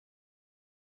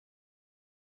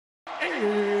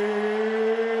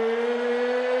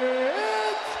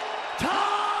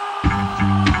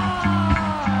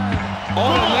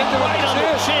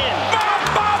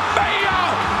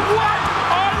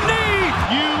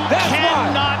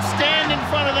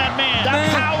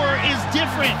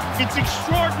It's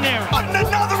extraordinary. And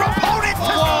another opponent.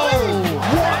 Whoa!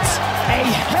 What a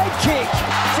head kick.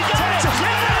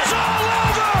 It's all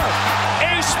over.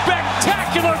 A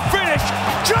spectacular finish,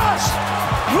 just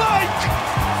like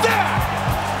that.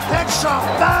 Headshot,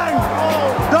 bang,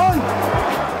 done.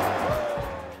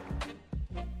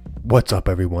 What's up,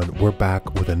 everyone? We're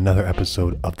back with another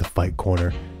episode of The Fight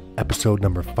Corner, episode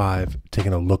number 5,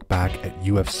 taking a look back at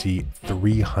UFC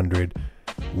 300.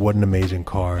 What an amazing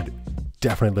card.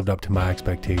 Definitely lived up to my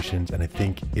expectations, and I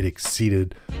think it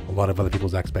exceeded a lot of other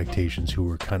people's expectations who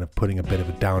were kind of putting a bit of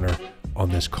a downer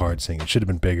on this card, saying it should have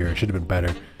been bigger, it should have been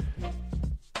better.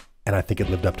 And I think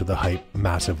it lived up to the hype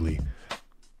massively.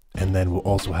 And then we'll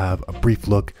also have a brief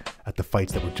look at the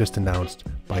fights that were just announced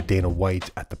by Dana White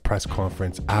at the press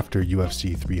conference after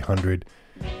UFC 300.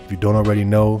 If you don't already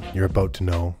know, you're about to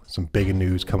know. Some big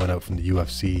news coming out from the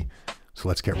UFC, so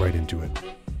let's get right into it.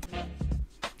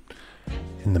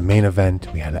 In the main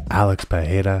event, we had Alex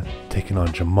Periera taking on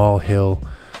Jamahal Hill.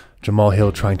 Jamahal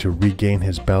Hill trying to regain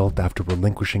his belt after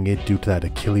relinquishing it due to that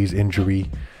Achilles injury,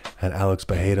 and Alex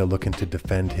Periera looking to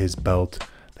defend his belt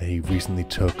that he recently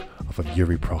took off of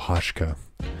Procházka.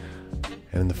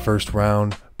 And in the first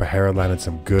round, Periera landed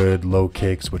some good low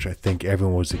kicks, which I think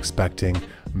everyone was expecting,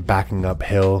 backing up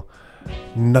Hill.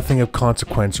 Nothing of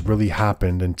consequence really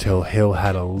happened until Hill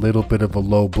had a little bit of a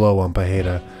low blow on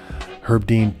Periera. Herb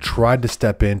Dean tried to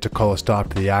step in to call a stop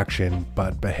to the action,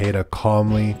 but Periera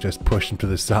calmly just pushed him to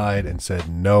the side and said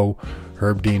no.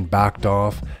 Herb Dean backed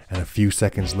off, and a few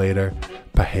seconds later,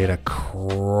 Periera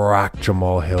cracked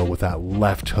Jamahal Hill with that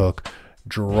left hook,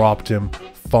 dropped him,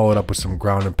 followed up with some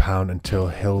ground and pound until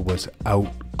Hill was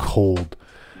out cold.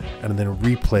 And then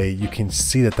replay, you can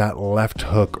see that left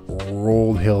hook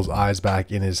rolled Hill's eyes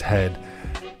back in his head,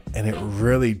 and it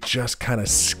really just kind of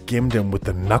skimmed him with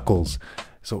the knuckles.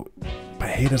 So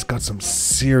Periera's got some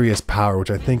serious power, which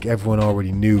I think everyone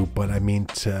already knew, but I mean,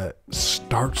 to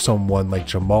start someone like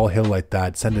Jamahal Hill like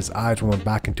that, send his eyes rolling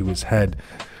back into his head,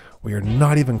 where you're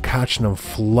not even catching him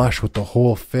flush with the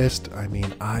whole fist. I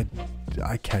mean, I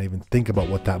can't even think about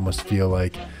what that must feel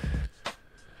like.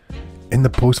 In the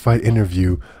post-fight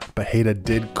interview, Periera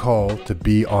did call to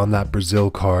be on that Brazil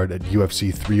card at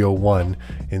UFC 301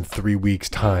 in 3 weeks'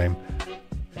 time.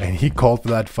 And he called for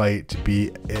that fight to be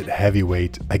at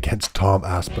heavyweight against Tom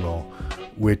Aspinall,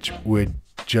 which would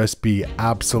just be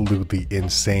absolutely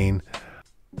insane.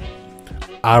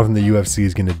 I don't think the UFC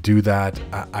is going to do that.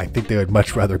 I think they would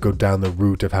much rather go down the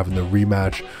route of having the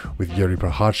rematch with Jiří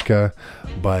Procházka.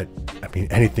 But, I mean,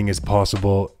 anything is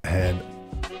possible, and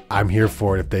I'm here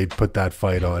for it if they put that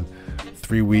fight on.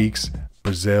 3 weeks,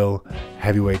 Brazil,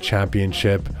 heavyweight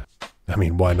championship. I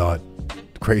mean, why not?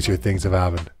 Crazier things have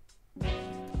happened.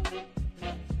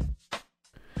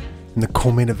 In the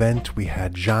co-main event, we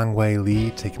had Zhang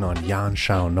Weili taking on Yan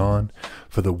Xiaonan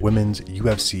for the women's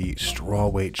UFC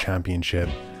Strawweight Championship.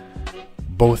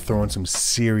 Both throwing some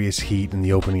serious heat in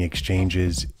the opening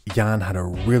exchanges. Yan had a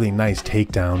really nice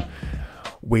takedown.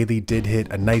 Weili did hit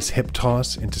a nice hip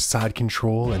toss into side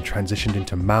control and transitioned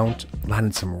into mount,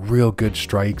 landed some real good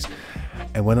strikes,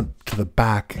 and went up to the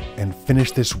back and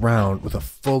finished this round with a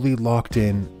fully locked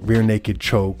in rear naked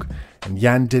choke. And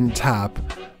Yan didn't tap,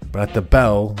 but at the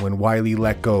bell, when Weili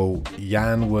let go,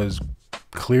 Yan was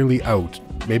clearly out.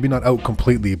 Maybe not out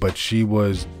completely, but she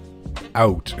was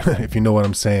out, if you know what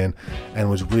I'm saying, and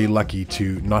was really lucky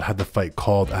to not have the fight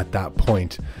called at that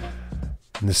point.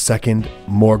 In the second,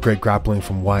 more great grappling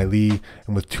from Weili,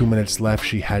 and with 2 minutes left,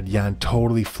 she had Yan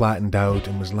totally flattened out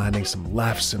and was landing some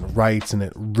lefts and rights, and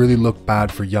it really looked bad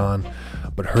for Yan.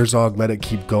 But Herzog let it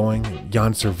keep going, and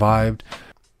Yan survived,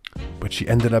 but she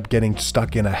ended up getting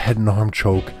stuck in a head and arm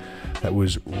choke that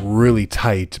was really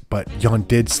tight, but Yan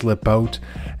did slip out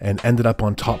and ended up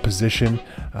on top position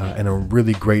in a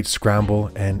really great scramble,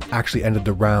 and actually ended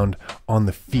the round on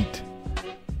the feet.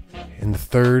 In the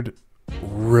third,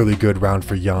 really good round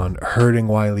for Yan, hurting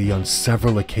Weili on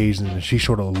several occasions, and she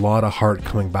showed a lot of heart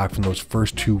coming back from those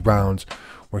first 2 rounds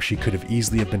where she could have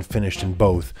easily have been finished in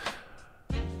both.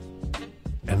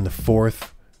 And the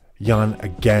fourth, Yan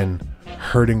again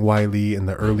hurting Weili in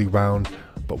the early round,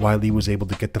 but Weili was able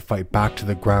to get the fight back to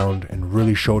the ground and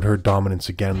really showed her dominance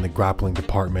again in the grappling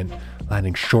department,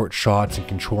 landing short shots and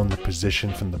controlling the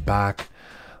position from the back.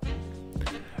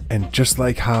 And just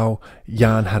like how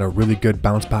Yan had a really good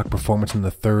bounce back performance in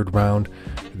the third round,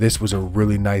 this was a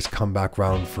really nice comeback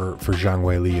round for Zhang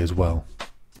Weili as well.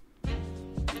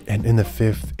 And in the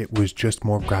fifth, it was just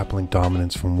more grappling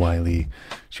dominance from Weili.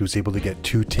 She was able to get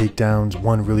 2 takedowns,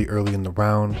 one really early in the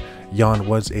round. Yan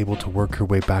was able to work her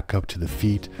way back up to the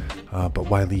feet, but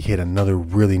Weili hit another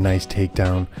really nice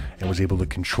takedown and was able to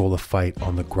control the fight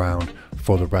on the ground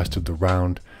for the rest of the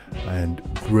round, and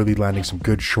really landing some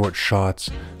good short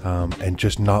shots, and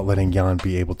just not letting Yan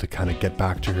be able to kind of get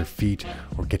back to her feet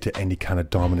or get to any kind of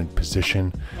dominant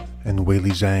position. And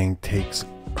Weili Zhang takes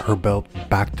her belt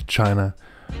back to China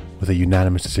with a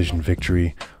unanimous decision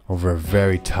victory over a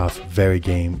very tough, very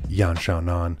game Yan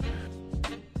Xiaonan.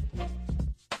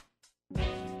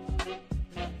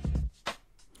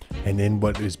 And in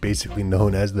what is basically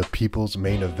known as the people's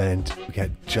main event, we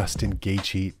had Justin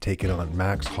Gaetchje taking on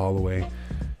Max Holloway.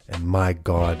 And my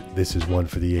God, this is one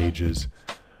for the ages.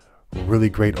 Really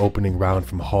great opening round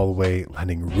from Holloway,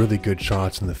 landing really good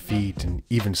shots in the feet and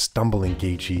even stumbling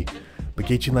Gaetchje. But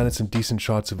Gaetchje landed some decent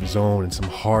shots of his own and some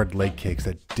hard leg kicks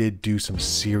that did do some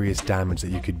serious damage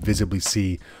that you could visibly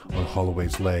see on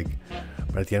Holloway's leg.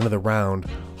 But at the end of the round,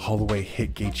 Holloway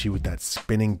hit Gaetchje with that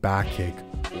spinning back kick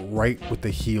right with the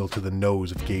heel to the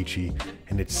nose of Gaetchje,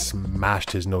 and it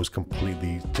smashed his nose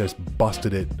completely, just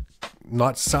busted it,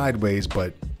 not sideways,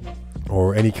 but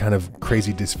or any kind of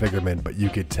crazy disfigurement, but you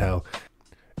could tell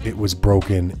it was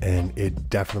broken, and it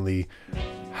definitely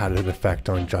had an effect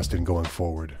on Justin going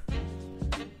forward.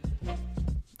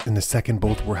 In the second,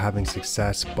 both were having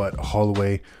success, but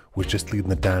Holloway was just leading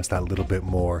the dance that little bit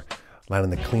more, landing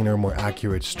the cleaner, more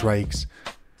accurate strikes.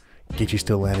 Gaetchje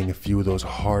still landing a few of those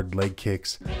hard leg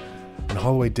kicks. And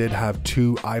Holloway did have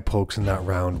 2 eye pokes in that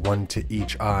round, 1 to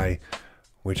each eye,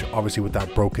 which obviously with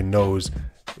that broken nose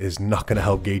is not going to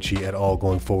help Gaetchje at all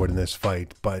going forward in this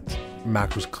fight. But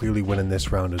Max was clearly winning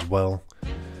this round as well.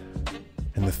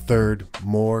 In the third,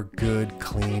 more good,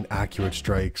 clean, accurate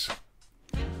strikes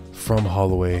from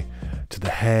Holloway to the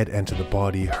head and to the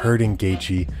body, hurting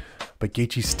Gaetchje, but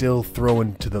Gaetchje still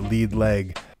throwing to the lead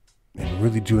leg and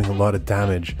really doing a lot of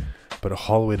damage. But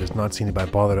Holloway does not seem to be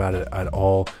bothered at it at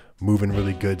all, moving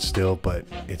really good still, but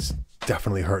it's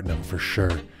definitely hurting him for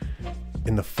sure.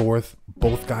 In the fourth,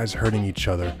 both guys hurting each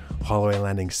other, Holloway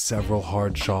landing several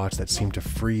hard shots that seem to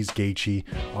freeze Gaetchje.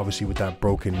 Obviously with that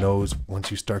broken nose, once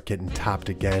you start getting tapped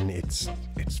again, it's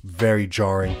very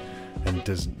jarring and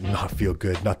does not feel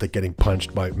good. Not that getting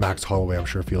punched by Max Holloway I'm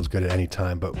sure feels good at any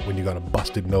time, but when you got a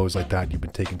busted nose like that, you've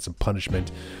been taking some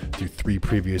punishment through 3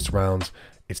 previous rounds,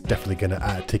 it's definitely going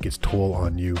to take its toll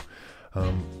on you.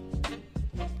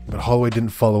 But Holloway didn't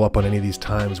follow up on any of these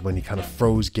times when he kind of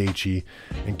froze Gaetchje,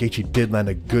 and Gaetchje did land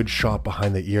a good shot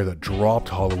behind the ear that dropped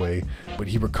Holloway, but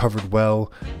he recovered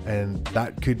well, and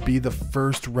that could be the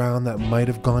first round that might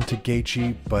have gone to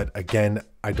Gaetchje, but again,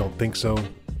 I don't think so.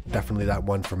 Definitely that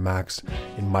one for Max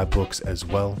in my books as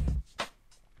well.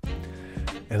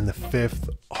 And in the fifth,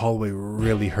 Holloway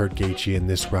really hurt Gaetchje in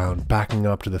this round, backing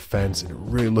up to the fence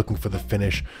and really looking for the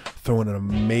finish, throwing an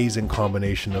amazing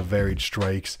combination of varied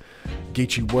strikes.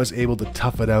 Gaetchje was able to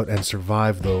tough it out and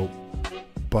survive though,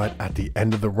 but at the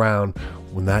end of the round,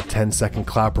 when that 10-second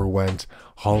clapper went,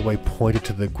 Holloway pointed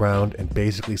to the ground and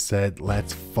basically said,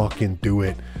 "Let's fucking do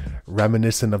it,"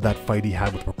 reminiscent of that fight he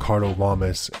had with Ricardo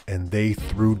Lamas, and they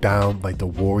threw down like the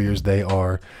warriors they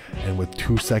are. And with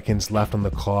 2 seconds left on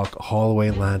the clock, Holloway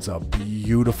lands a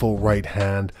beautiful right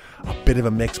hand, a bit of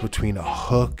a mix between a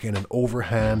hook and an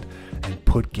overhand, and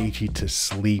put Gaetchje to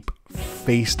sleep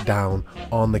face down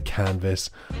on the canvas.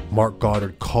 Mark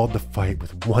Goddard called the fight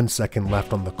with 1 second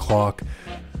left on the clock.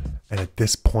 And at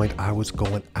this point, I was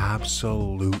going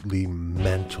absolutely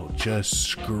mental, just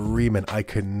screaming. I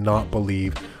could not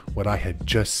believe what I had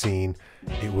just seen.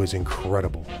 It was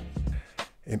incredible.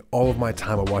 In all of my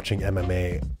time of watching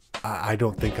MMA, I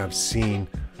don't think I've seen,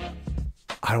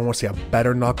 I don't want to say a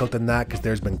better knockout than that, because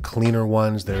there's been cleaner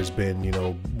ones. There's been,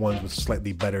 ones with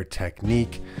slightly better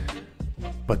technique.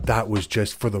 But that was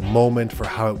just, for the moment, for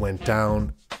how it went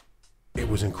down, it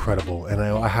was incredible. And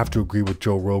I have to agree with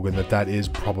Joe Rogan that is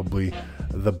probably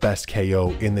the best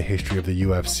KO in the history of the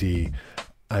UFC.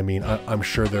 I mean, I'm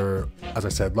sure there are, as I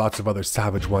said, lots of other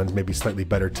savage ones, maybe slightly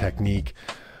better technique,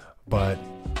 but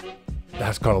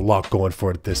that's got a lot going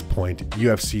for it at this point.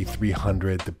 UFC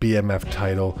 300, the BMF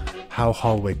title, how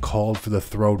Holloway called for the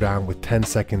throwdown with 10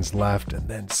 seconds left and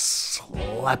then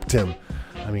slept him.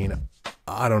 I mean,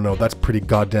 I don't know, that's pretty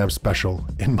goddamn special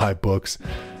in my books.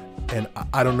 And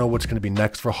I don't know what's going to be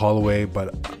next for Holloway,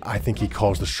 but I think he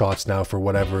calls the shots now for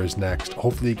whatever is next.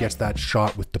 Hopefully he gets that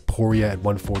shot with Periera at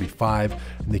 145,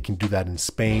 and they can do that in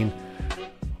Spain.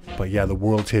 But yeah, the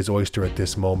world's his oyster at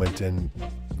this moment, and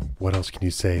what else can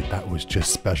you say? That was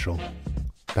just special.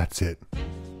 That's it.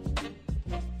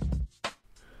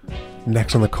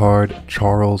 Next on the card,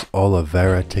 Charles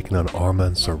Oliveira taking on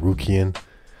Arman Tsarukyan.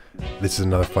 This is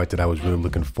another fight that I was really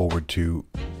looking forward to,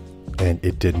 and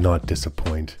it did not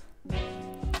disappoint.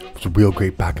 It was a real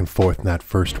great back and forth in that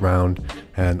first round,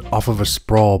 and off of a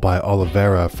sprawl by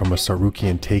Oliveira from a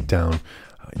Tsarukyan takedown,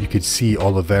 you could see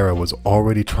Oliveira was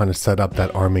already trying to set up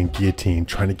that Arman guillotine,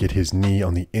 trying to get his knee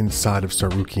on the inside of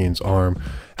Tsarukyan's arm.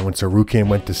 And when Tsarukyan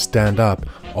went to stand up,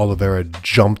 Oliveira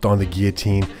jumped on the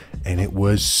guillotine, and it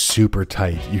was super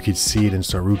tight. You could see it in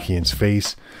Tsarukyan's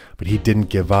face, but he didn't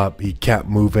give up. He kept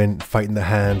moving, fighting the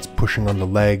hands, pushing on the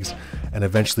legs, and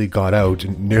eventually got out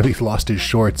and nearly lost his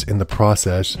shorts in the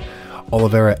process.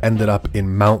 Oliveira ended up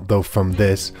in mount though from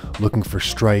this, looking for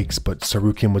strikes, but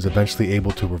Tsarukyan was eventually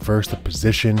able to reverse the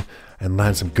position and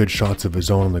land some good shots of his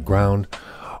own on the ground.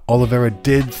 Oliveira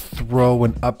did throw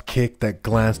an up kick that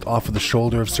glanced off of the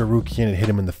shoulder of Tsarukyan and hit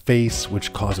him in the face,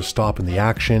 which caused a stop in the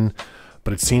action.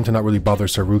 But it seemed to not really bother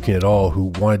Tsarukyan at all, who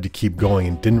wanted to keep going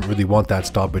and didn't really want that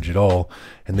stoppage at all.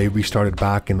 And they restarted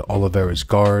back in Oliveira's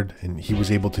guard, and he was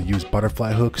able to use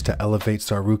butterfly hooks to elevate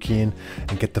Tsarukyan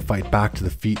and get the fight back to the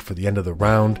feet for the end of the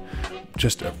round.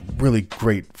 Just a really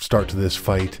great start to this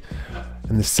fight.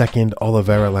 In the second,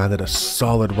 Oliveira landed a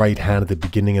solid right hand at the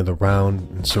beginning of the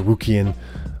round, and Tsarukyan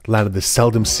landed the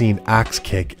seldom seen axe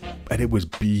kick, and it was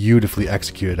beautifully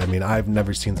executed. I mean, I've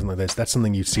never seen something like this. That's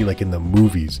something you see like in the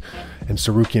movies. And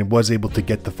Tsarukyan was able to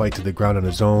get the fight to the ground on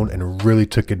his own and really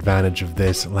took advantage of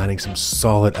this, landing some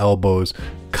solid elbows,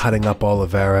 cutting up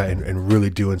Oliveira and really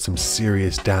doing some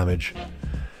serious damage.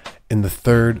 In the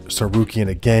third, Tsarukyan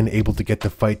again able to get the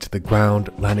fight to the ground,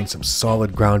 landing some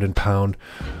solid ground and pound.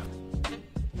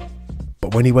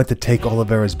 But when he went to take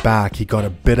Oliveira's back, he got a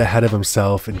bit ahead of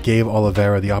himself and gave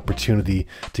Oliveira the opportunity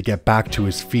to get back to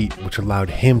his feet, which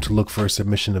allowed him to look for a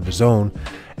submission of his own,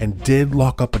 and did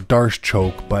lock up a Darce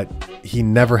choke, but he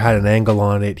never had an angle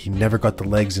on it. He never got the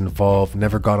legs involved,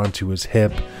 never got onto his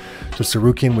hip. So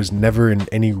Tsarukyan was never in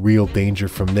any real danger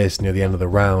from this near the end of the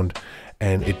round,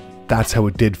 and that's how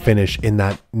it did finish, in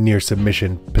that near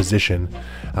submission position.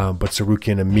 But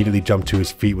Tsarukyan immediately jumped to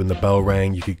his feet when the bell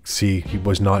rang. You could see he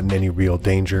was not in any real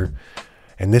danger.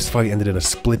 And this fight ended in a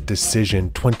split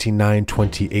decision,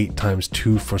 29-28 times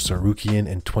 2 for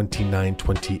Tsarukyan and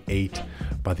 29-28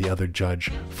 by the other judge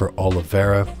for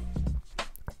Oliveira.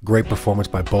 Great performance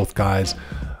by both guys.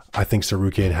 I think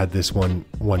Tsarukyan had this one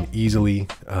won easily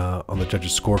on the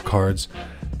judges' scorecards.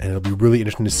 And it'll be really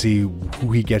interesting to see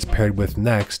who he gets paired with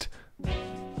next,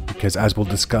 because as we'll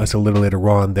discuss a little later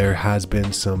on, there has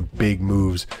been some big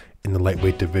moves in the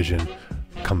lightweight division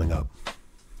coming up.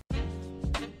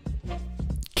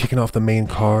 Kicking off the main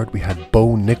card, we had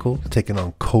Nickal taking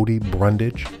on Cody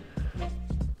Brundage.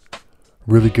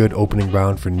 Really good opening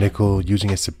round for Nickal, using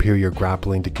his superior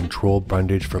grappling to control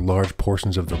Brundage for large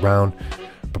portions of the round.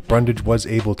 But Brundage was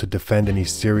able to defend any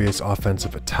serious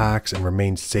offensive attacks and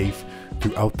remain safe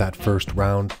throughout that first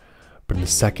round. But in the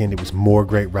second, it was more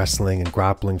great wrestling and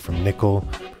grappling from Nickal.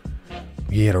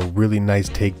 He had a really nice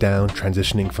takedown,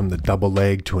 transitioning from the double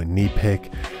leg to a knee pick.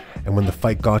 And when the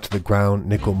fight got to the ground,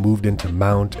 Nickal moved into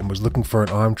mount and was looking for an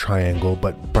arm triangle,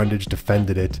 but Brundage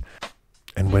defended it.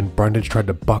 And when Brundage tried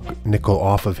to buck Nickal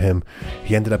off of him,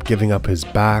 he ended up giving up his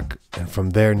back, and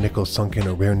from there Nickal sunk in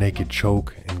a rear naked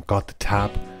choke and got the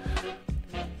tap.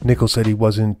 Nickal said he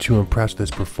wasn't too impressed with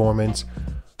his performance,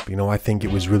 but I think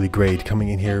it was really great, coming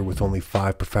in here with only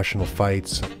 5 professional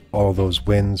fights, all those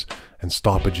wins and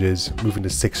stoppages, moving to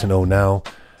 6-0 now.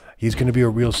 He's going to be a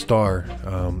real star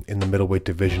in the middleweight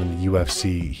division in the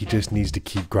UFC. He just needs to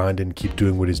keep grinding, keep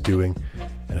doing what he's doing,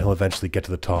 and he'll eventually get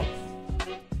to the top.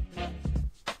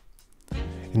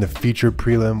 In the featured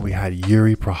prelim, we had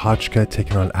Procházka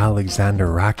taking on Aleksandar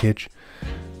Rakić.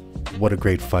 What a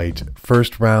great fight.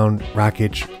 First round,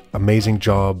 Rakić, amazing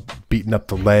job beating up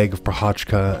the leg of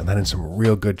Procházka and then in some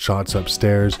real good shots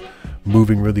upstairs,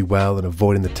 moving really well and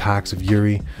avoiding the attacks of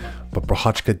Jiří. But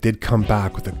Procházka did come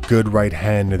back with a good right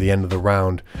hand near the end of the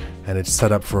round, and it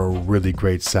set up for a really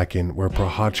great second where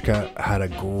Procházka had a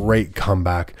great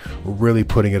comeback, really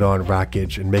putting it on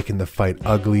Rakić and making the fight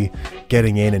ugly,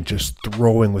 getting in and just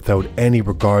throwing without any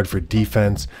regard for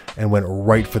defense, and went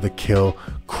right for the kill,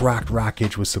 cracked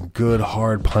Rakić with some good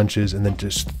hard punches, and then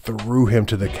just threw him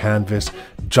to the canvas,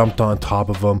 jumped on top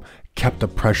of him, kept the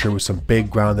pressure with some big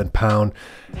ground and pound,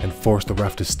 and forced the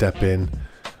ref to step in.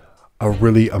 A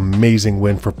really amazing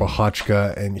win for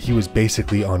Procházka, and he was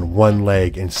basically on one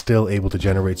leg and still able to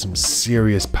generate some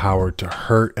serious power to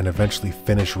hurt and eventually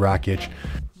finish Rakić.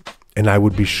 And I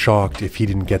would be shocked if he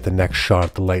didn't get the next shot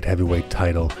at the light heavyweight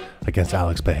title against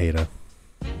Alex Pereira.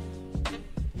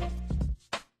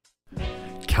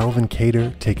 Calvin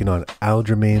Kattar taking on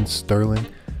Aljamain Sterling.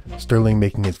 Sterling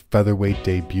making his featherweight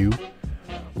debut.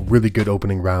 Really good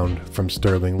opening round from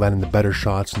Sterling, landing the better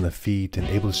shots on the feet and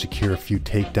able to secure a few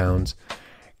takedowns.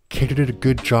 Kattar did a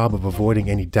good job of avoiding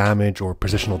any damage or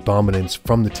positional dominance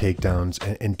from the takedowns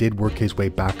and did work his way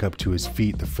back up to his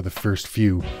feet for the first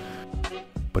few.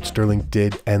 But Sterling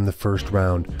did end the first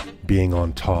round being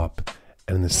on top.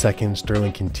 And in the second,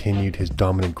 Sterling continued his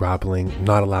dominant grappling,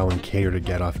 not allowing Kattar to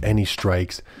get off any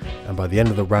strikes. And by the end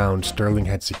of the round, Sterling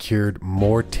had secured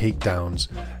more takedowns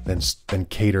than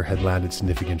Kattar had landed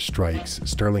significant strikes.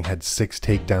 Sterling had 6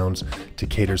 takedowns to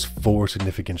Kattar's 4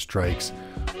 significant strikes,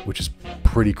 which is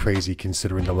pretty crazy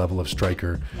considering the level of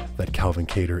striker that Calvin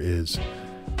Kattar is.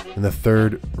 In the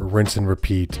third, rinse and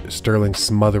repeat, Sterling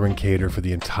smothering Kattar for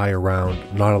the entire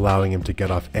round, not allowing him to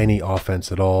get off any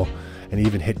offense at all, and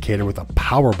even hit Kattar with a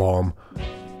power bomb,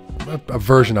 a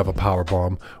version of a power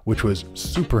bomb, which was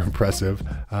super impressive.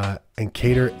 And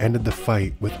Kattar ended the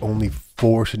fight with only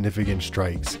 4 significant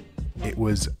strikes. It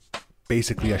was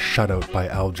basically a shutout by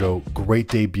Aljo. Great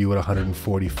debut at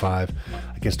 145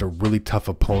 against a really tough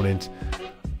opponent.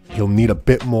 He'll need a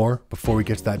bit more before he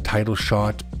gets that title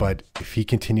shot, but if he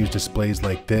continues displays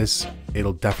like this,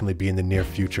 it'll definitely be in the near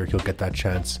future. He'll get that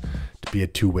chance to be a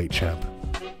 2-weight champ.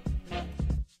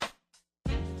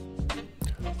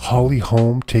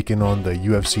 Holm taking on the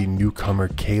UFC newcomer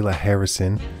Kayla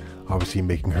Harrison, obviously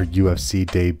making her UFC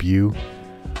debut.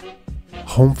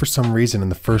 Holm, for some reason in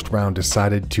the first round,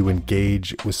 decided to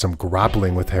engage with some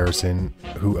grappling with Harrison,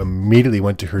 who immediately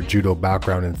went to her judo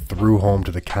background and threw Holm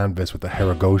to the canvas with a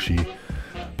haragoshi.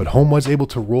 But Holm was able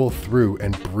to roll through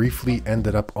and briefly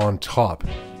ended up on top.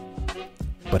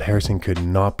 But Harrison could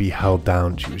not be held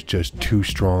down. She was just too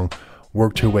strong.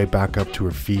 Worked her way back up to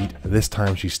her feet. This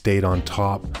time she stayed on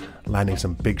top, landing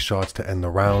some big shots to end the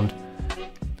round.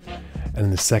 And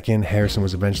in the second, Harrison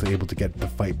was eventually able to get the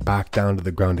fight back down to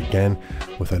the ground again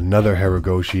with another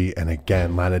haragoshi, and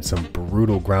again landed some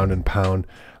brutal ground and pound,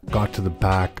 got to the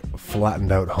back,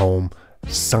 flattened out Holm,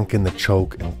 sunk in the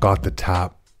choke, and got the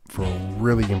tap for a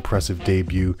really impressive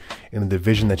debut in a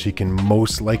division that she can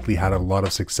most likely have a lot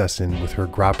of success in with her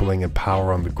grappling and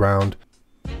power on the ground.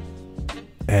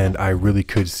 And I really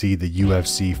could see the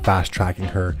UFC fast-tracking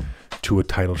her to a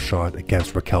title shot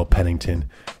against Raquel Pennington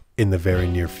in the very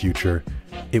near future.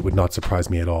 It would not surprise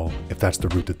me at all if that's the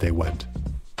route that they went.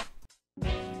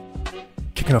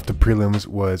 Kicking off the prelims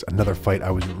was another fight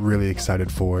I was really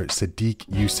excited for. Sodiq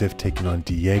Yusuff taking on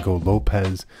Diego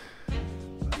Lopes.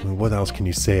 I mean, what else can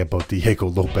you say about Diego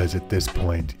Lopes at this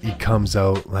point? He comes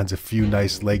out, lands a few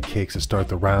nice leg kicks to start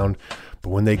the round, but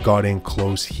when they got in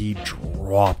close, he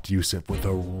dropped Yusuff with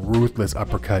a ruthless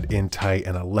uppercut in tight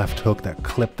and a left hook that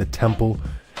clipped the temple.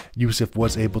 Yusuff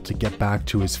was able to get back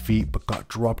to his feet, but got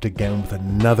dropped again with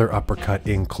another uppercut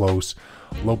in close.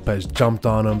 Lopes jumped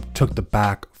on him, took the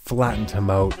back, flattened him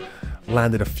out,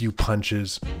 landed a few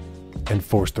punches, and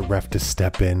forced the ref to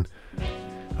step in.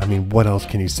 I mean, what else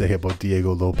can you say about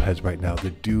Diego Lopes right now?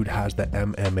 The dude has the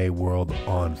MMA world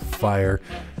on fire,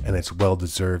 and it's well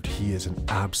deserved. He is an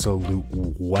absolute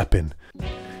weapon.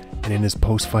 And in his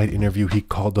post-fight interview, he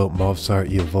called out Movsar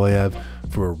Evloev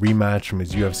for a rematch from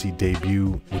his UFC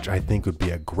debut, which I think would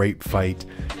be a great fight.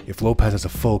 If Lopes has a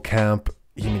full camp,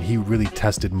 he really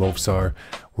tested Movsar,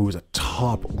 who was a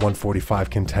top 145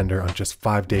 contender on just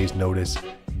 5 days notice.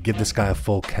 Give this guy a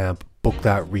full camp, book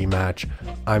that rematch.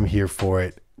 I'm here for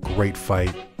it. Great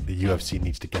fight. The UFC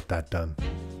needs to get that done.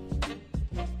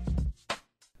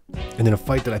 And in a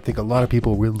fight that I think a lot of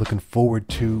people were really looking forward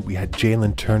to, we had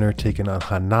Jalin Turner taking on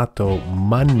Renato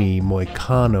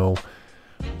Moicano.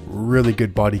 Really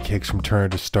good body kicks from Turner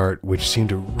to start, which seemed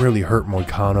to really hurt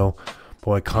Moicano.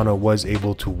 Moicano was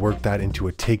able to work that into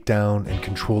a takedown and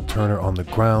control Turner on the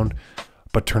ground,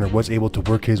 but Turner was able to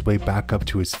work his way back up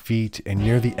to his feet, and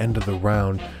near the end of the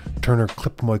round, Turner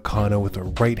clipped Moicano with a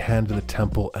right hand to the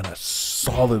temple and a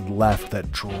solid left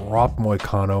that dropped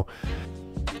Moicano.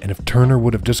 And if Turner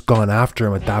would have just gone after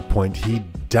him at that point, he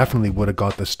definitely would have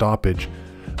got the stoppage.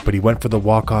 But he went for the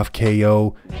walk-off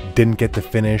KO, didn't get the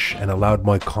finish, and allowed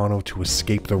Moicano to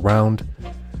escape the round.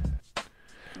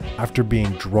 After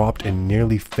being dropped and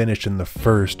nearly finished in the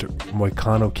first,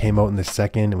 Moicano came out in the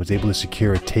second and was able to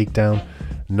secure a takedown,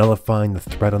 nullifying the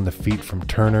threat on the feet from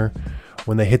Turner.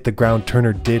 When they hit the ground,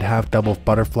 Turner did have double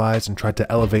butterflies and tried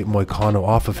to elevate Moicano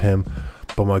off of him,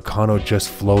 but Moicano just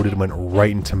floated and went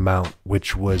right into mount,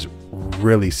 which was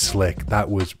really slick. That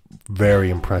was very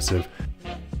impressive.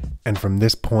 And from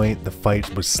this point, the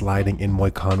fight was sliding in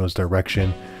Moicano's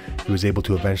direction. He was able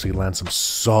to eventually land some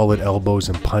solid elbows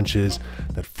and punches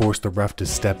that forced the ref to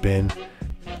step in.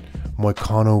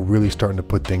 Moicano really starting to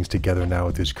put things together now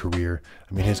with his career.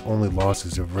 I mean, his only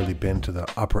losses have really been to the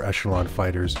upper echelon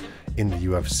fighters in the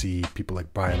UFC. People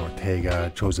like Brian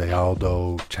Ortega, Jose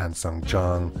Aldo, Chan Sung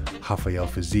Jung, Rafael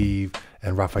Fiziev,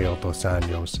 and Rafael Dos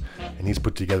Anjos. And he's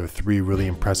put together 3 really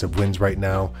impressive wins right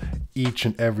now. Each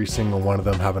and every single one of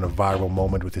them having a viral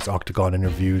moment with his Octagon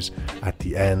interviews at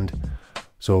the end.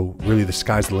 So really the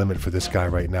sky's the limit for this guy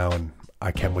right now, and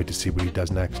I can't wait to see what he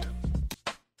does next.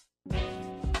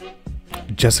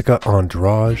 Jéssica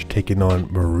Andrade taking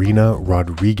on Marina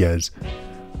Rodriguez.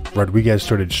 Rodriguez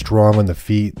started strong on the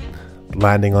feet,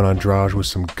 landing on Andrade with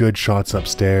some good shots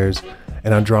upstairs,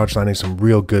 and Andrade landing some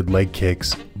real good leg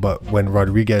kicks. But when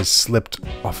Rodriguez slipped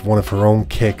off one of her own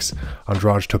kicks,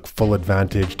 Andrade took full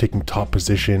advantage, taking top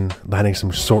position, landing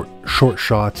some short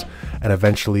shots, and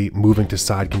eventually moving to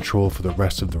side control for the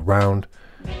rest of the round.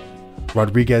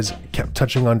 Rodriguez kept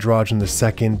touching Andrade in the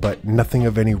second, but nothing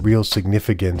of any real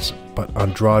significance. But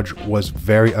Andrade was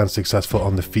very unsuccessful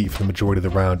on the feet for the majority of the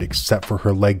round, except for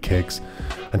her leg kicks,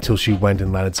 until she went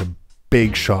and landed some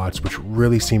big shots, which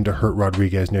really seemed to hurt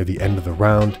Rodriguez near the end of the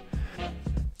round.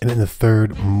 And in the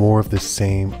third, more of the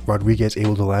same. Rodriguez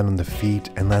able to land on the feet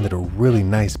and landed a really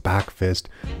nice back fist,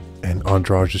 and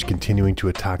Andrade just continuing to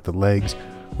attack the legs,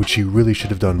 which he really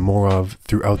should have done more of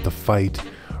throughout the fight.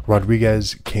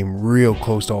 Rodriguez came real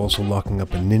close to also locking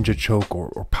up a ninja choke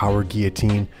or power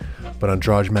guillotine, but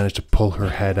Andrade managed to pull her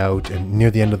head out, and near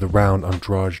the end of the round,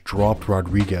 Andrade dropped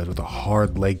Rodriguez with a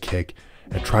hard leg kick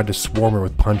and tried to swarm her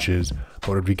with punches,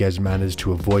 but Rodriguez managed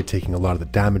to avoid taking a lot of the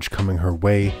damage coming her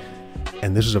way.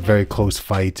 And this was a very close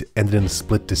fight, ended in a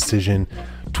split decision,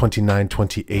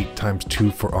 29-28 times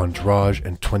 2 for Andrade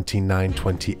and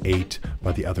 29-28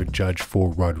 by the other judge for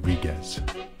Rodriguez.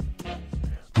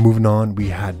 Moving on, we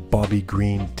had Bobby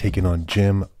Green taking on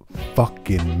Jim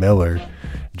fucking Miller.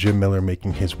 Jim Miller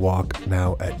making his walk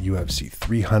now at UFC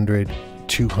 300,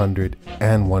 200,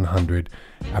 and 100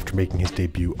 after making his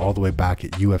debut all the way back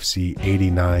at UFC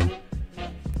 89.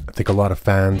 I think a lot of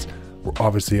fans were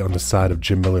obviously on the side of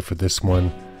Jim Miller for this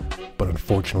one, but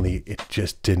unfortunately it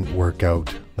just didn't work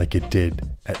out like it did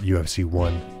at UFC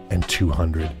 1 and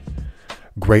 200.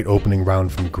 Great opening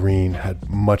round from Green, had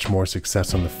much more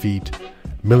success on the feet.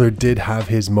 Miller did have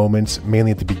his moments,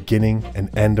 mainly at the beginning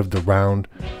and end of the round,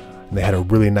 and they had a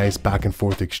really nice back and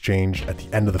forth exchange at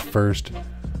the end of the first,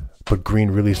 but Green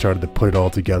really started to put it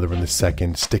all together in the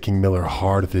second, sticking Miller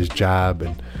hard with his jab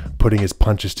and putting his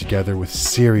punches together with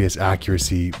serious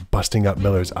accuracy, busting up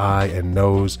Miller's eye and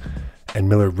nose, and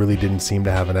Miller really didn't seem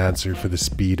to have an answer for the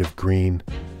speed of Green.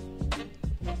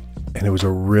 And it was a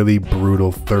really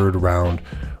brutal third round.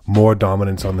 More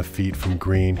dominance on the feet from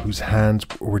Green, whose hands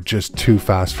were just too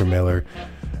fast for Miller.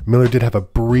 Miller did have a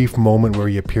brief moment where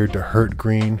he appeared to hurt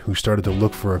Green, who started to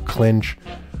look for a clinch,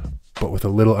 but with a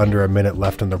little under a minute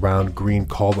left in the round, Green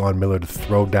called on Miller to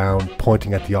throw down,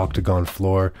 pointing at the octagon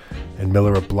floor, and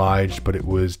Miller obliged, but it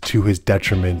was to his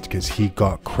detriment because he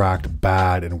got cracked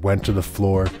bad and went to the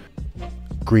floor.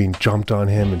 Green jumped on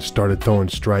him and started throwing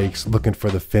strikes, looking for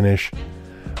the finish,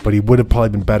 but he would have probably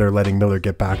been better letting Miller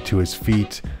get back to his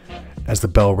feet as the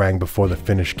bell rang before the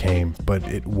finish came. But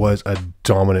it was a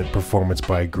dominant performance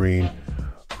by Green,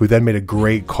 who then made a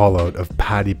great call out of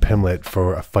Paddy Pimblett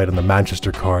for a fight on the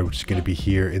Manchester card, which is going to be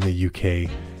here in the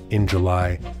UK in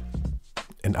July.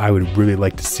 And I would really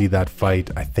like to see that fight.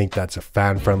 I think that's a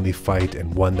fan-friendly fight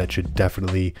and one that should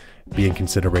definitely be in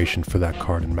consideration for that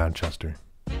card in Manchester.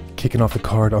 Kicking off the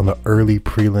card on the early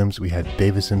prelims, we had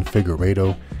Deiveson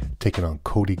Figueiredo taking on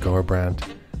Cody Garbrandt.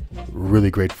 Really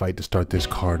great fight to start this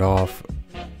card off.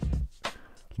 A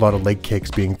lot of leg kicks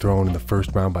being thrown in the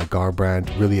first round by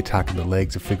Garbrandt, really attacking the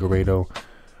legs of Figueiredo.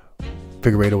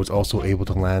 Figueiredo was also able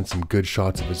to land some good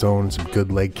shots of his own, some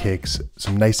good leg kicks,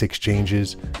 some nice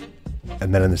exchanges.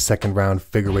 And then in the second round,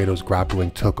 Figueiredo's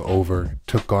grappling took over,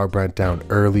 took Garbrandt down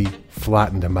early,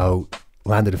 flattened him out,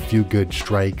 landed a few good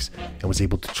strikes, and was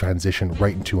able to transition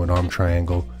right into an arm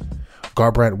triangle.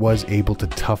 Garbrandt was able to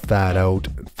tough that out,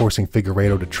 forcing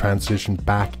Figueiredo to transition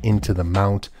back into the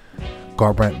mount.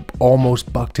 Garbrandt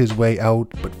almost bucked his way out,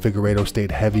 but Figueiredo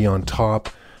stayed heavy on top,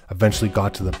 eventually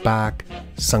got to the back,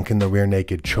 sunk in the rear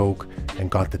naked choke, and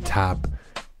got the tap.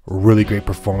 Really great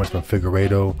performance from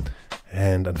Figueiredo,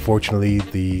 and unfortunately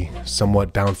the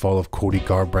somewhat downfall of Cody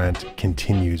Garbrandt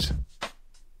continues.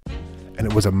 And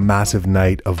it was a massive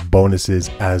night of bonuses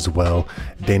as well.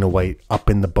 Dana White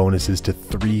upping the bonuses to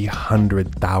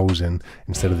 300,000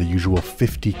 instead of the usual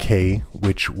 50K,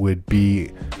 which would be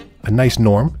a nice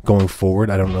norm going forward.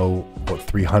 I don't know about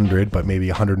 300, but maybe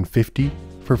 150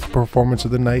 for performance of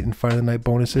the night and fight of the night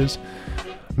bonuses.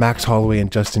 Max Holloway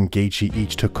and Justin Gaetchje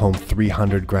each took home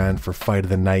 $300,000 for fight of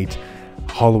the night.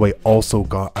 Holloway also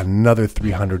got another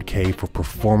 $300K for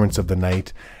performance of the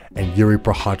night, and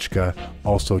Procházka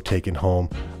also taking home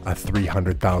a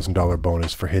 $300,000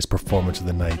 bonus for his performance of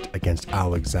the night against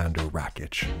Aleksandar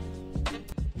Rakić.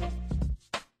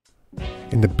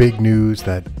 In the big news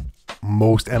that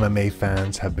most MMA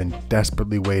fans have been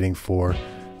desperately waiting for,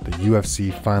 the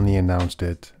UFC finally announced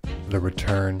it, the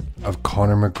return of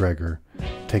Conor McGregor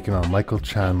taking on Michael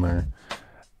Chandler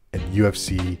at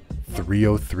UFC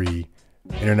 303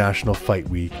 International Fight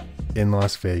Week in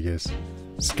Las Vegas,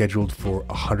 scheduled for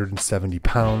 170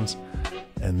 pounds,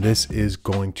 and this is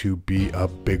going to be a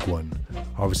big one.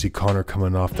 Obviously, Conor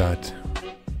coming off that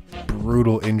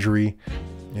brutal injury,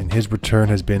 and his return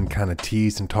has been kind of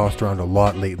teased and tossed around a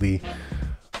lot lately,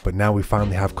 but now we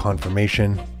finally have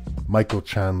confirmation. Michael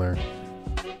Chandler,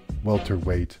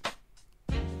 welterweight,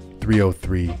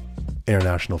 303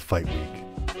 International Fight Week.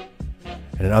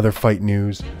 And in other fight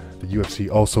news, the UFC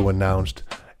also announced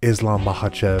Islam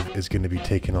Makhachev is going to be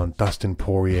taking on Dustin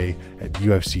Poirier at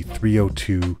UFC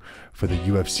 302 for the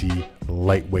UFC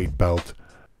lightweight belt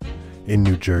in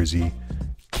New Jersey.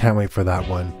 Can't wait for that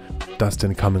one.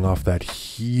 Dustin coming off that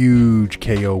huge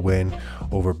KO win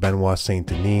over Benoit Saint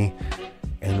Denis,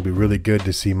 and it'll be really good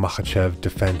to see Makhachev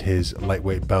defend his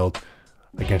lightweight belt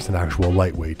against an actual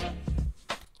lightweight.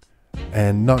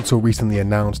 And not so recently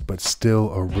announced, but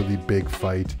still a really big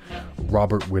fight,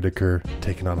 Robert Whittaker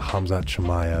taking on Khamzat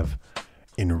Chimaev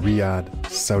in Riyadh,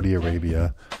 Saudi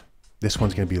Arabia. This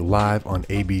one's going to be live on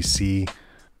ABC.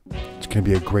 It's going to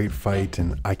be a great fight,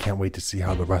 and I can't wait to see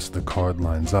how the rest of the card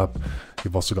lines up.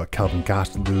 You've also got Kelvin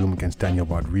Gastelum against Daniel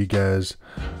Rodriguez,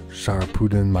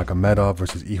 Sharapudin Magomedov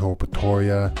versus Ihor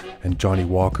Pretoria, and Johnny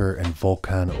Walker and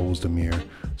Volkan Ozdemir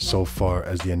so far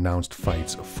as the announced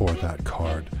fights for that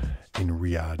card in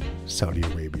Riyadh, Saudi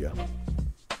Arabia.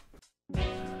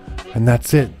 And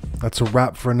that's it. That's a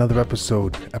wrap for another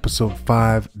episode. Episode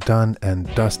 5 done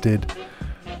and dusted.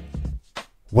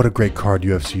 What a great card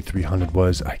UFC 300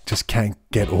 was. I just can't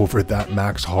get over that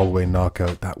Max Holloway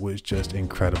knockout. That was just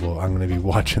incredible. I'm going to be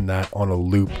watching that on a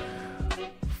loop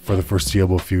for the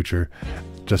foreseeable future.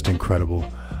 Just incredible.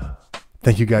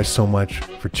 Thank you guys so much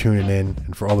for tuning in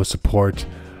and for all the support.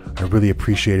 I really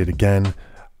appreciate it again.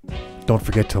 Don't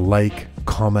forget to like,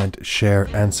 comment, share,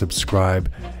 and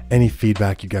subscribe. Any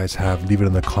feedback you guys have, leave it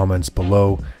in the comments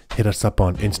below. Hit us up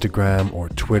on Instagram or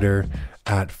Twitter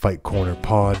at Fight Corner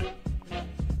Pod.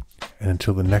 And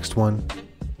until the next one,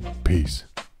 peace.